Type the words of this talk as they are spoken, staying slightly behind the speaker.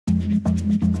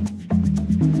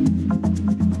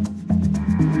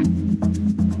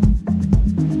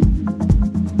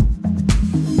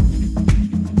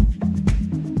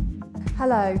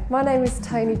Hello, my name is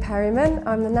Tony Perryman.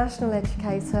 I'm the National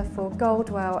Educator for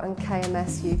Goldwell and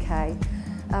KMS UK.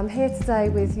 I'm here today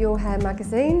with Your Hair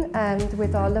magazine and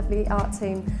with our lovely art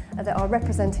team that are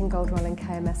representing Goldwell and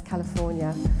KMS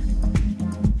California.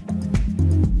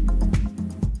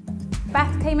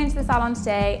 Beth came into the salon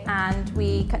today and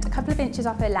we cut a couple of inches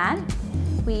off her length.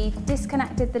 We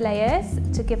disconnected the layers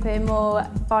to give her more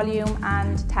volume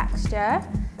and texture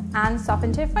and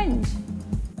softened her fringe.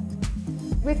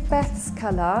 With Beth's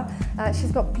colour,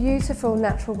 she's got beautiful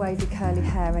natural wavy curly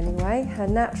hair anyway. Her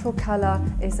natural colour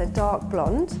is a dark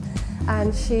blonde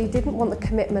and she didn't want the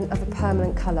commitment of a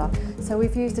permanent colour. So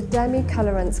we've used a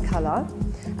demi-colorance colour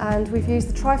and we've used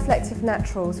the Triflective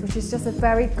Naturals, which is just a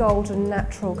very golden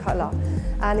natural colour,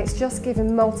 and it's just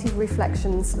given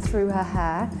multi-reflections through her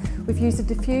hair. We've used a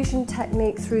diffusion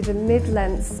technique through the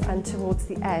mid-lengths and towards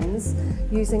the ends,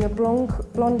 using a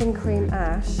blonde and cream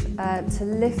ash to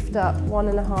lift up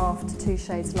 1.5 to 2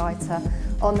 shades lighter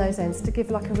on those ends to give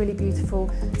like a really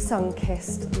beautiful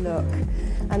sun-kissed look.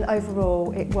 And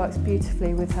overall, it works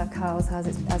beautifully with her curls as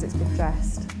it's been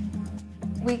dressed.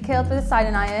 We curled with the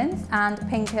styling irons and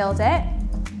pin curled it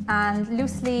and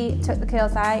loosely took the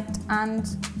curls out and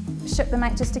shook them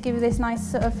out just to give you this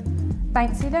nice sort of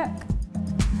bouncy look.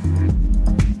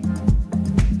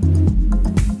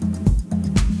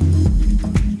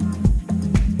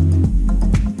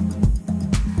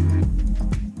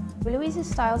 With Louise's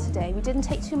style today, we didn't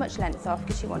take too much length off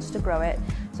because she wants to grow it,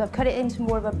 so I've cut it into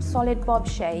more of a solid bob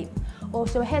shape.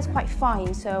 Also, her hair's quite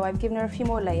fine, so I've given her a few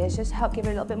more layers just to help give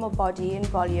her a little bit more body and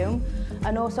volume.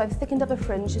 And also I've thickened up her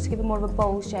fringe just to give her more of a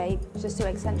bowl shape, just to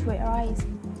accentuate her eyes.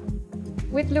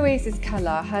 With Louise's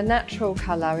colour, her natural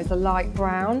colour is a light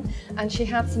brown, and she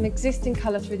had some existing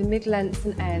colour through the mid-lengths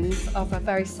and ends of a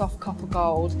very soft copper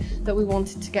gold that we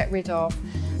wanted to get rid of.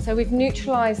 So we've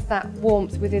neutralised that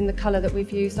warmth within the colour that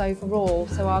we've used overall.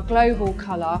 So our global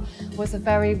colour was a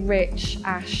very rich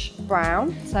ash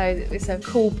brown, so it's a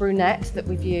cool brunette that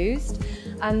we've used.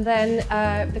 And then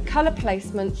the colour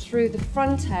placement through the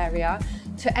front area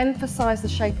to emphasise the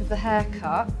shape of the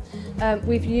haircut,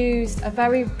 we've used a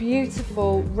very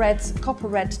beautiful copper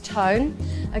red tone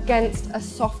against a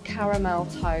soft caramel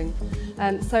tone.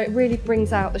 So it really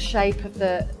brings out the shape of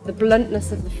the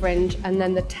bluntness of the fringe and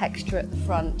then the texture at the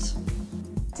front.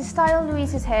 To style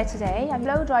Louise's hair today, I've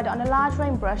blow dried it on a large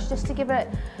round brush just to give it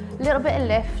a little bit of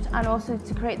lift and also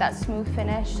to create that smooth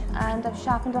finish, and I've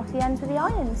sharpened off the ends with the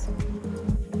irons.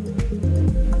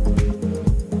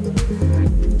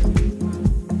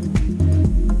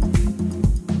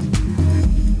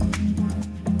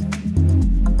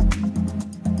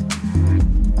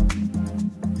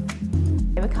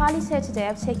 With Carly's hair today,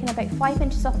 I've taken about 5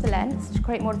 inches off the length to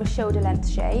create more of a shoulder length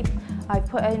shape. I've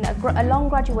put in a long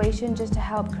graduation just to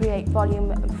help create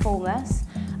volume and fullness,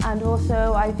 and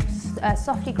also I've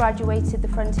softly graduated the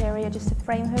front area just to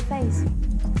frame her face.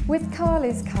 With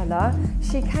Carly's colour,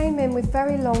 she came in with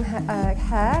very long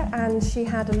hair and she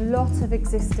had a lot of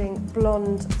existing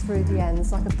blonde through the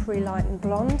ends, like a pre-lightened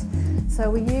blonde. So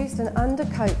we used an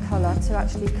undercoat colour to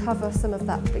actually cover some of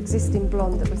that existing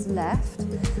blonde that was left.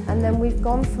 And then we've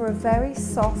gone for a very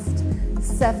soft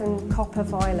 7 copper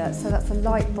violet, so that's a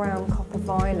light brown copper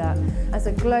violet, as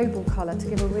a global colour to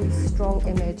give a really strong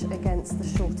image against the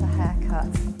shorter haircut.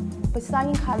 With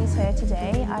styling Carly's hair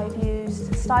today, I've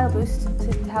used Style Boost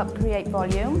to help create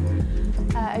volume.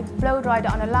 I've blow dried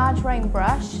it on a large round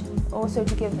brush, also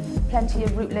to give plenty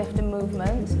of root lift and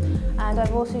movement. And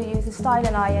I've also used the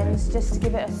styling irons just to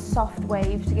give it a soft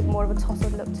wave, to give more of a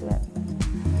tousled look to it.